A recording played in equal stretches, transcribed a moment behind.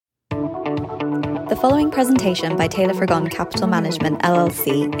The following presentation by Taylor Fragon Capital Management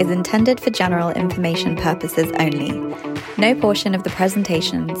LLC is intended for general information purposes only. No portion of the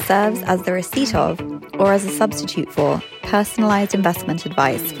presentation serves as the receipt of or as a substitute for personalized investment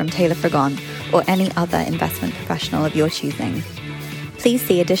advice from Taylor Fragon or any other investment professional of your choosing. Please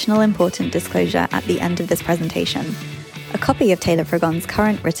see additional important disclosure at the end of this presentation. A copy of Taylor Fragon's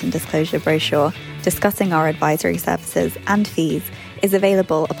current written disclosure brochure discussing our advisory services and fees is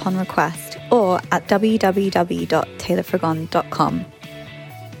available upon request or at www.taylorfragon.com.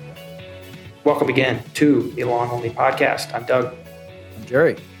 Welcome again to the Long Only Podcast. I'm Doug. I'm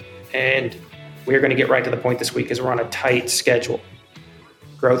Gerry. And we're going to get right to the point this week as we're on a tight schedule.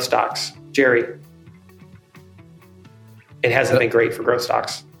 Growth stocks. Gerry, it hasn't been great for growth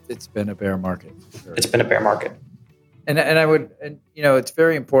stocks. It's been a bear market. Sure. It's been a bear market. And it's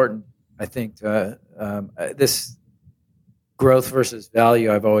very important, I think, this growth versus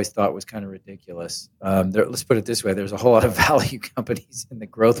value I've always thought was kind of ridiculous. Let's put it this way. There's a whole lot of value companies in the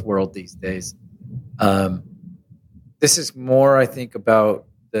growth world these days. This is more, I think, about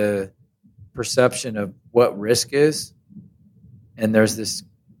the perception of what risk is. And there's this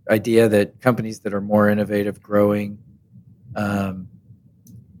idea that companies that are more innovative, growing, have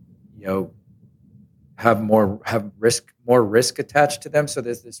more risk attached to them. So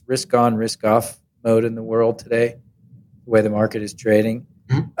there's this risk on, risk off mode in the world today, the way the market is trading.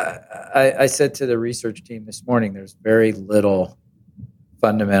 Mm-hmm. I said to the research team this morning, there's very little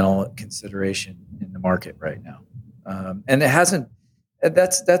fundamental consideration in the market right now. And it hasn't,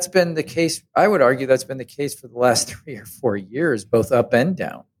 that's been the case. I would argue that's been the case for the last 3 or 4 years, both up and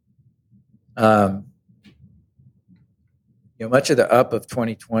down. Much of the up of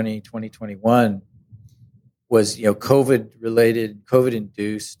 2020, 2021 was, COVID-related,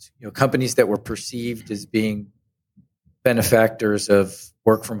 COVID-induced, companies that were perceived as being benefactors of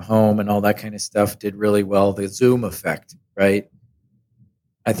work from home and all that kind of stuff did really well. The Zoom effect, right?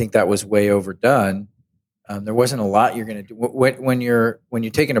 I think that was way overdone. There wasn't a lot you're going to do when you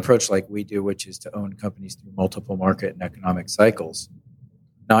take an approach like we do, which is to own companies through multiple market and economic cycles,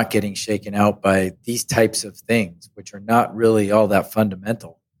 not getting shaken out by these types of things, which are not really all that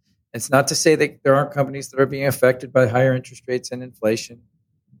fundamental. It's not to say that there aren't companies that are being affected by higher interest rates and inflation.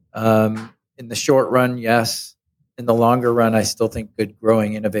 In the short run, yes. In the longer run, I still think good,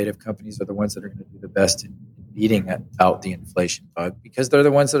 growing, innovative companies are the ones that are going to do the best in beating out the inflation bug, because they're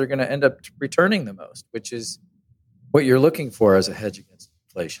the ones that are going to end up returning the most, which is what you're looking for as a hedge against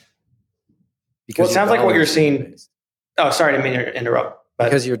inflation. Because it sounds like what you're seeing. Oh, sorry, I didn't mean to interrupt.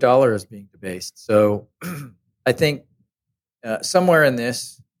 Because your dollar is being debased. So I think somewhere in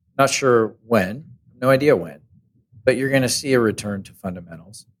this, not sure when, no idea when, but you're going to see a return to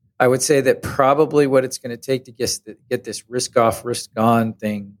fundamentals. I would say that probably what it's going to take to get this risk off, risk on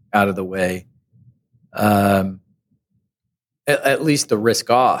thing out of the way, at least the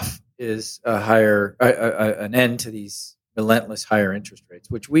risk off, is an end to these relentless higher interest rates,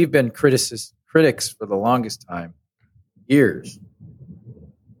 which we've been critics for the longest time, years,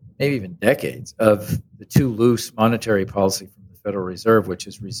 maybe even decades, of the too loose monetary policy from the Federal Reserve, which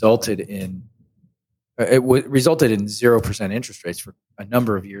has resulted in 0% interest rates for a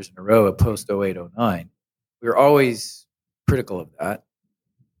number of years in a row, post 08-09. We were always critical of that.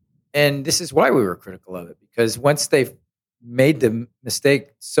 And this is why we were critical of it, because once they made the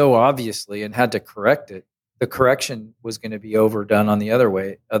mistake so obviously and had to correct it, the correction was going to be overdone on the other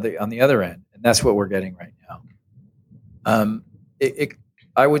end. And that's what we're getting right now.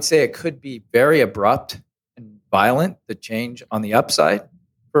 I would say it could be very abrupt and violent, the change on the upside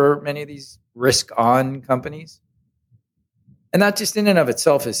for many of these risk-on companies. And that just in and of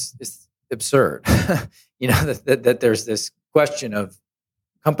itself is absurd. that there's this question of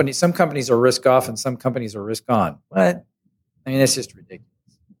companies. Some companies are risk-off and some companies are risk-on. What? I mean, it's just ridiculous.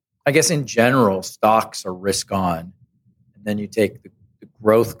 I guess in general, stocks are risk-on. And then you take the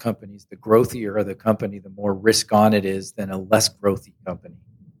growth companies, the growthier the company, the more risk-on it is than a less growthy company.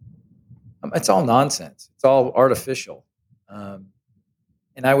 It's all nonsense. It's all artificial.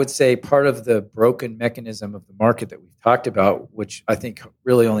 And I would say part of the broken mechanism of the market that we've talked about, which I think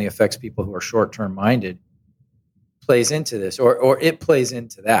really only affects people who are short-term minded, plays into this, or it plays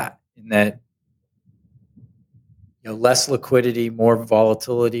into that, in that less liquidity, more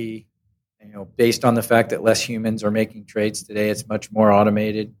volatility, based on the fact that less humans are making trades today. It's much more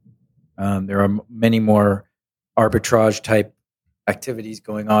automated. There are many more arbitrage type activities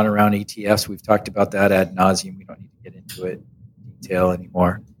going on around ETFs. We've talked about that ad nauseum. We don't need to get into it in detail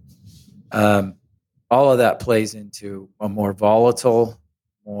anymore. All of that plays into a more volatile,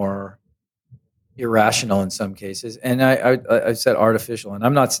 more irrational in some cases. And I said artificial, and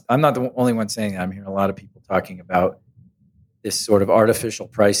I'm not the only one saying that. I'm hearing a lot of people talking about this sort of artificial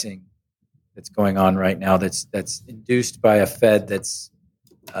pricing that's going on right now. That's induced by a Fed that's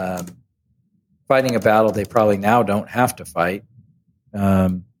fighting a battle they probably now don't have to fight.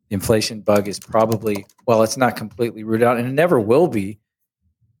 The inflation bug is probably, well, it's not completely rooted out, and it never will be.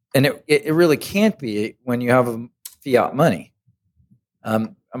 And it really can't be when you have fiat money.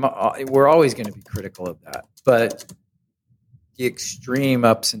 We're always going to be critical of that, but the extreme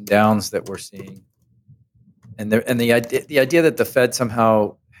ups and downs that we're seeing, and the idea that the Fed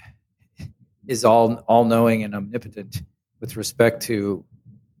somehow is all knowing and omnipotent with respect to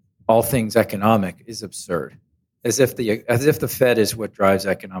all things economic is absurd. As if the Fed is what drives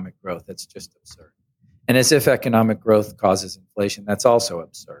economic growth, that's just absurd. And as if economic growth causes inflation, that's also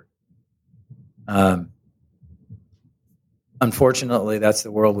absurd. Unfortunately, that's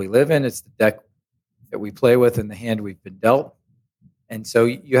the world we live in. It's the deck that we play with and the hand we've been dealt. And so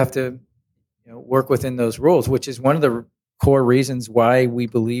you have to work within those rules, which is one of the core reasons why we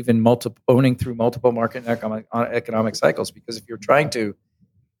believe in owning through multiple market economic cycles. Because if you're trying to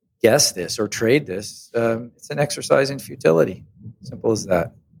guess this or trade this, it's an exercise in futility. Simple as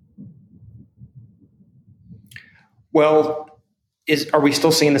that. Well, are we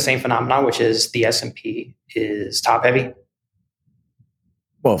still seeing the same phenomenon, which is the S&P is top heavy?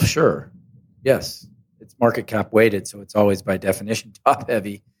 Well, sure. Yes. It's market cap weighted, so it's always by definition top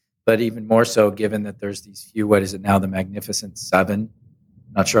heavy, but even more so given that there's these few, what is it now, the Magnificent Seven?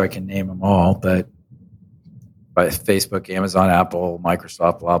 Not sure I can name them all, but by Facebook, Amazon, Apple,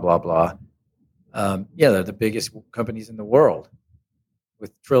 Microsoft, blah, blah, blah. They're the biggest companies in the world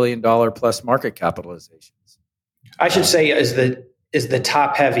with $1 trillion plus market capitalizations. I should say is the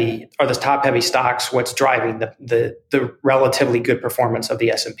top heavy stocks what's driving the relatively good performance of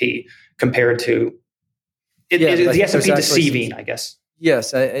the S&P compared to is the S&P deceiving, I guess.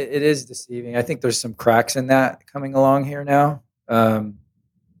 Yes, it is deceiving. I think there's some cracks in that coming along here now.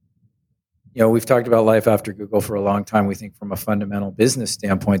 We've talked about life after Google for a long time. We think from a fundamental business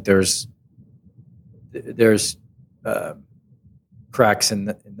standpoint, there's cracks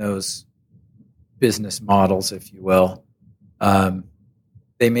in those business models, if you will.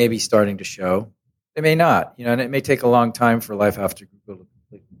 They may be starting to show. They may not, and it may take a long time for life after Google to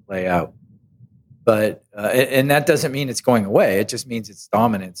completely play out. But and that doesn't mean it's going away. It just means its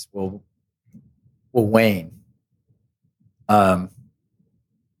dominance will wane.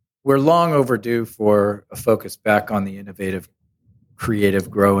 We're long overdue for a focus back on the innovative, creative,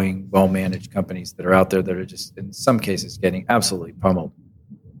 growing, well-managed companies that are out there that are just, in some cases, getting absolutely pummeled.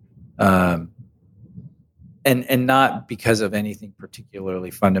 And not because of anything particularly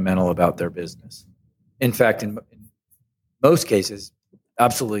fundamental about their business. In fact, in most cases,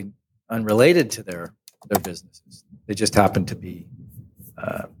 absolutely unrelated to their businesses. They just happen to be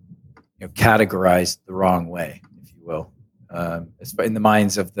categorized the wrong way, if you will, in the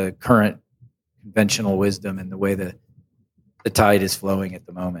minds of the current conventional wisdom and the way the tide is flowing at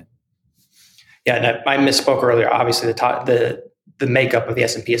the moment. Yeah, and I misspoke earlier. Obviously, the makeup of the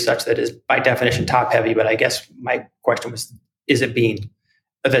S&P is such that it is by definition top heavy. But I guess my question was: is it being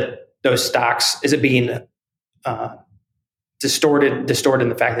those stocks? Is it being distorted in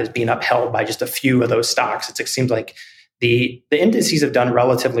the fact that it's being upheld by just a few of those stocks? It seems like the indices have done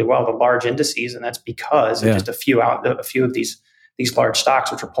relatively well, the large indices, and that's because of just a few of these large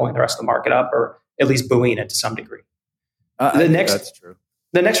stocks which are pulling the rest of the market up, or at least buoying it to some degree. That's true.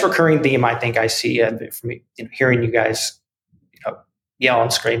 The next recurring theme I think I see from hearing you guys yell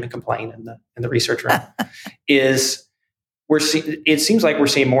and scream and complain in the research room is it seems like we're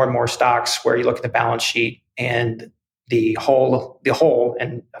seeing more and more stocks where you look at the balance sheet and the whole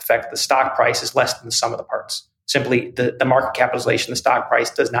and effect the stock price is less than the sum of the parts. Simply the market capitalization, the stock price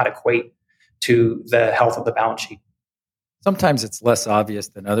does not equate to the health of the balance sheet. Sometimes it's less obvious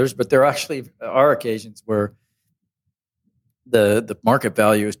than others, but there actually are occasions where the market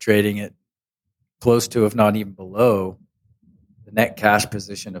value is trading at close to, if not even below, the net cash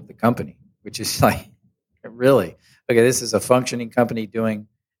position of the company, which is like, really, okay, this is a functioning company doing.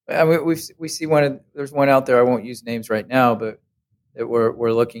 I mean, we see there's one out there. I won't use names right now, but that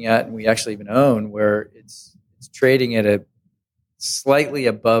we're looking at, and we actually even own, where it's trading at a slightly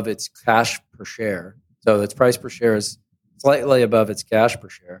above its cash per share. So its price per share is slightly above its cash per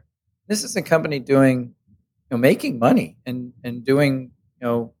share. This is a company doing, making money and doing,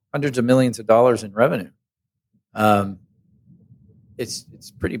 hundreds of millions of dollars in revenue.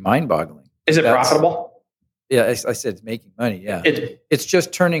 It's pretty mind-boggling. Is it profitable? Yeah, I said it's making money. Yeah, it's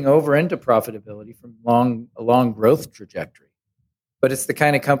just turning over into profitability from a long growth trajectory. But it's the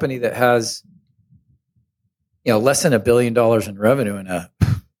kind of company that has less than $1 billion in revenue in a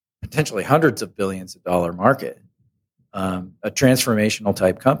potentially hundreds of billions of dollar market, a transformational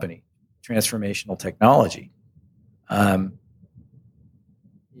type company, transformational technology. There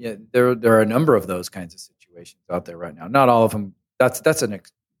are a number of those kinds of situations out there right now. Not all of them. That's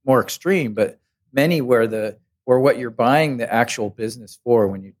more extreme, but many where what you're buying the actual business for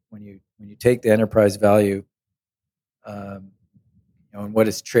when you take the enterprise value, and what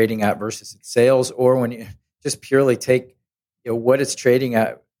it's trading at versus its sales, or when you just purely take what it's trading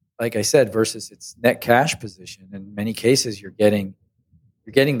at, like I said, versus its net cash position. In many cases, you're getting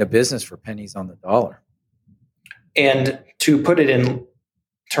the business for pennies on the dollar. And to put it in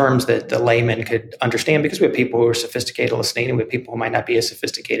terms that the layman could understand, because we have people who are sophisticated listening and we have people who might not be as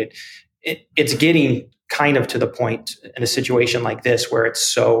sophisticated, it's getting kind of to the point in a situation like this where it's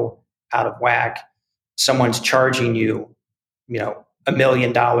so out of whack. Someone's charging you, $1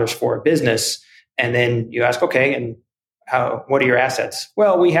 million for a business, and then you ask, okay, and what are your assets?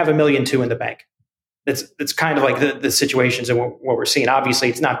 Well, we have $1.2 million in the bank. It's kind of like the situations and what we're seeing. Obviously,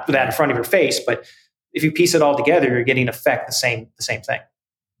 it's not that in front of your face, but if you piece it all together, you're getting the same thing.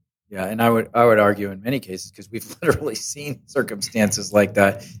 Yeah, and I would argue in many cases, because we've literally seen circumstances like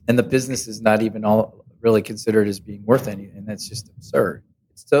that, and the business is not even all really considered as being worth anything, and that's just absurd.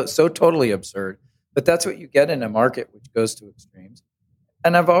 It's so totally absurd. But that's what you get in a market which goes to extremes.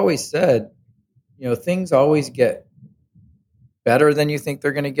 And I've always said, things always get better than you think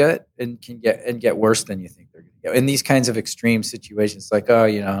they're going to get, and can get worse than you think they're going to get. In these kinds of extreme situations, like,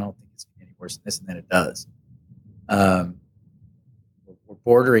 I don't think it's going to get any worse than this, and then it does. We're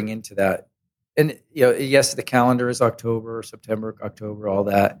bordering into that. And, yes, the calendar is October, September, October, all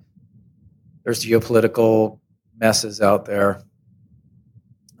that. There's geopolitical messes out there.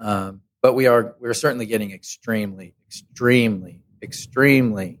 But we're certainly getting extremely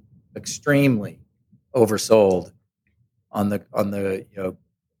oversold on the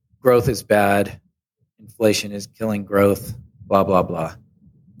growth is bad, inflation is killing growth, blah blah blah.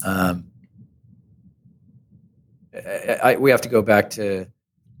 We have to go back to,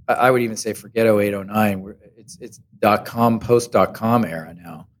 I would even say, forget 0809. It's .com, post.com era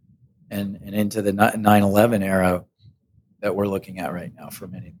now, and into the 9/11 era that we're looking at right now for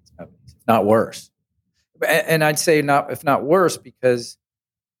many companies, if not worse. And I'd say if not worse, because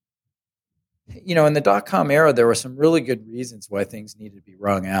in the .com era, there were some really good reasons why things needed to be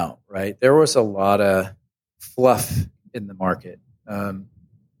wrung out. Right, there was a lot of fluff in the market. And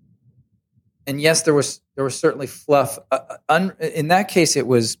yes, there was certainly fluff. In that case, it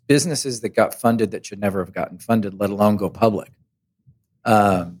was businesses that got funded that should never have gotten funded, let alone go public.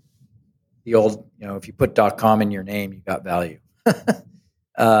 The old, if you put .com in your name, you got value.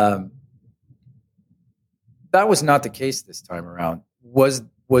 That was not the case this time around. Was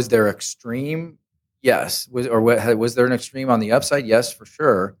there extreme? Yes. Was there an extreme on the upside? Yes, for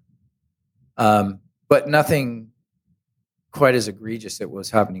sure. But nothing quite as egregious as was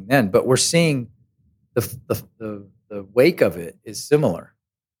happening then. But we're seeing the wake of it is similar,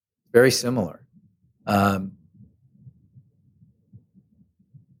 very similar. At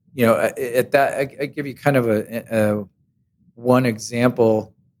that, I give you kind of a one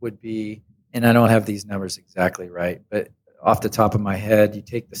example would be, and I don't have these numbers exactly right, but off the top of my head, you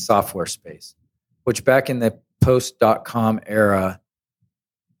take the software space, which back in the post.com era,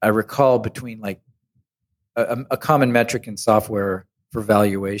 I recall between like a common metric in software for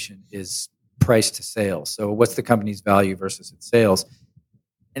valuation is price to sales. So what's the company's value versus its sales?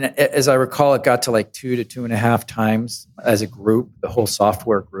 And as I recall, it got to like 2 to 2.5 times as a group, the whole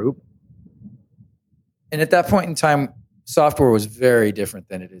software group. And at that point in time, software was very different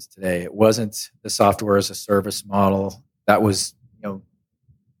than it is today. It wasn't the software as a service model. That was,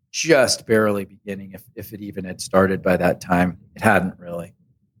 just barely beginning, if it even had started by that time. It hadn't really.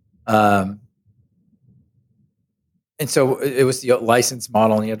 And so it was the license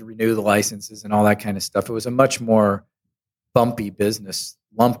model, and you had to renew the licenses and all that kind of stuff. It was a much more bumpy business,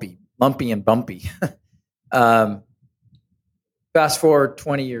 lumpy and bumpy. Fast forward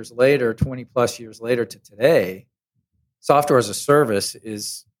 20 plus years later to today, software as a service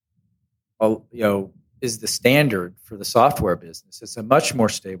is the standard for the software business. It's a much more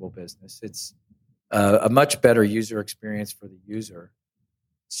stable business. It's a much better user experience for the user.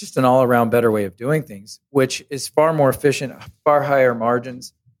 It's just an all-around better way of doing things, which is far more efficient, far higher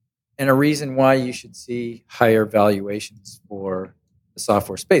margins, and a reason why you should see higher valuations for the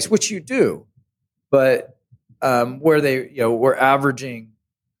software space, which you do. But where we're averaging,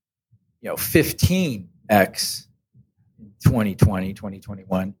 15x in 2020,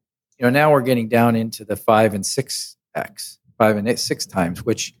 2021. Now we're getting down into the 5 and 6 times,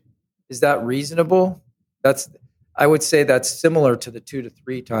 which is that reasonable? I would say that's similar to the 2 to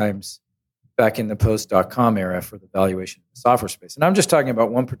 3 times back in the post.com era for the valuation of the software space. And I'm just talking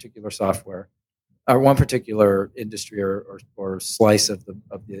about one particular software or one particular industry or slice of the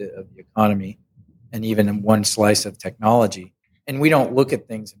economy, and even in one slice of technology. And we don't look at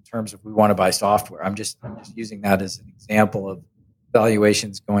things in terms of we want to buy software. I'm just using that as an example of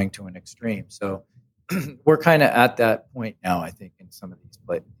valuations going to an extreme. So we're kind of at that point now, I think, in some of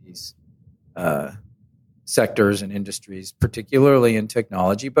these sectors and industries, particularly in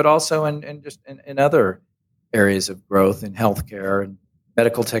technology, but also in other areas of growth in healthcare and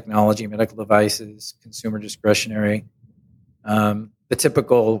medical technology, medical devices, consumer discretionary, the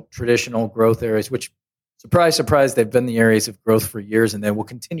typical traditional growth areas, which, surprise, surprise, they've been the areas of growth for years, and they will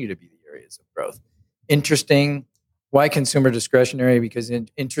continue to be the areas of growth. Interesting. Why consumer discretionary? Because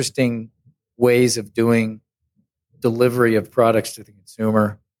interesting ways of doing delivery of products to the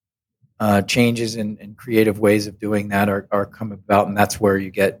consumer, changes in creative ways of doing that are come about, and that's where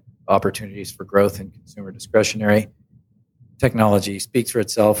you get opportunities for growth in consumer discretionary. Technology speaks for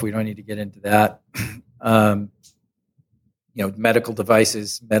itself. We don't need to get into that. Medical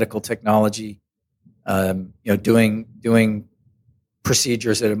devices, medical technology, doing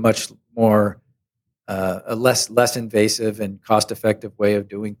procedures at a much more a less invasive and cost-effective way of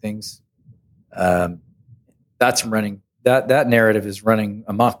doing things. That's running. That narrative is running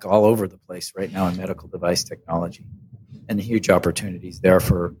amok all over the place right now in medical device technology, and huge opportunities there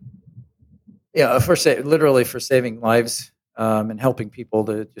for saving lives and helping people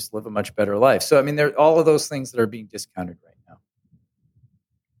to just live a much better life. So, I mean, there are all of those things that are being discounted right now.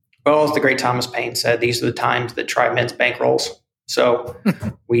 Well, as the great Thomas Paine said, these are the times that try men's bankrolls. So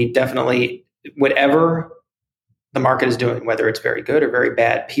we definitely, whatever the market is doing, whether it's very good or very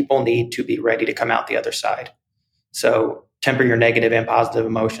bad, people need to be ready to come out the other side. So temper your negative and positive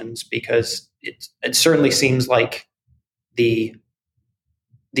emotions, because it certainly seems like the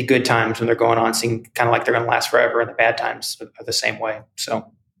good times when they're going on seem kind of like they're going to last forever, and the bad times are the same way.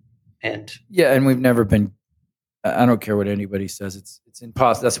 So, and we've never been. I don't care what anybody says. It's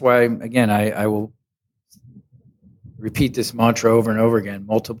impossible. That's why, again, I will repeat this mantra over and over again.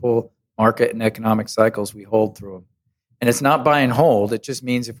 Multiple market and economic cycles, we hold through them, and it's not buy and hold. It just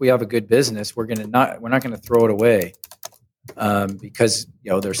means if we have a good business, we're not going to throw it away because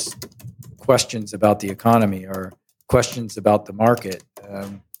there's questions about the economy or questions about the market.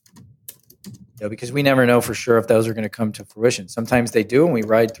 Because we never know for sure if those are going to come to fruition. Sometimes they do, and we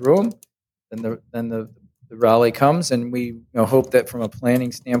ride through them. Then the rally comes, and we hope that from a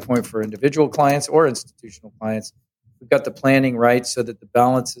planning standpoint for individual clients or institutional clients, we've got the planning right so that the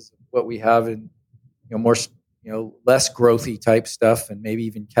balances of what we have in more less growthy type stuff and maybe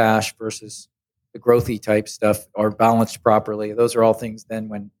even cash versus the growthy type stuff are balanced properly. Those are all things. Then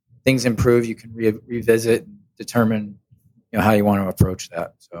when things improve, you can revisit and determine how you want to approach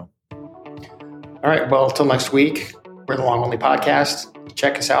that. So. All right. Well, until next week, we're the Long Only Podcast.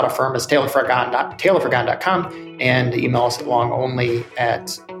 Check us out. Our firm is taylorforgotten.com, and email us at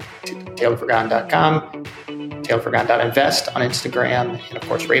longonly@taylorforgotten.com, taylorforgotten.invest on Instagram, and of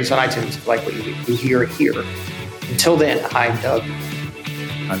course, rate us on iTunes if you like what you hear here. Until then, I'm Doug.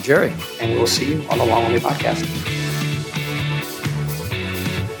 I'm Gerry. And we will see you on the Long Only Podcast.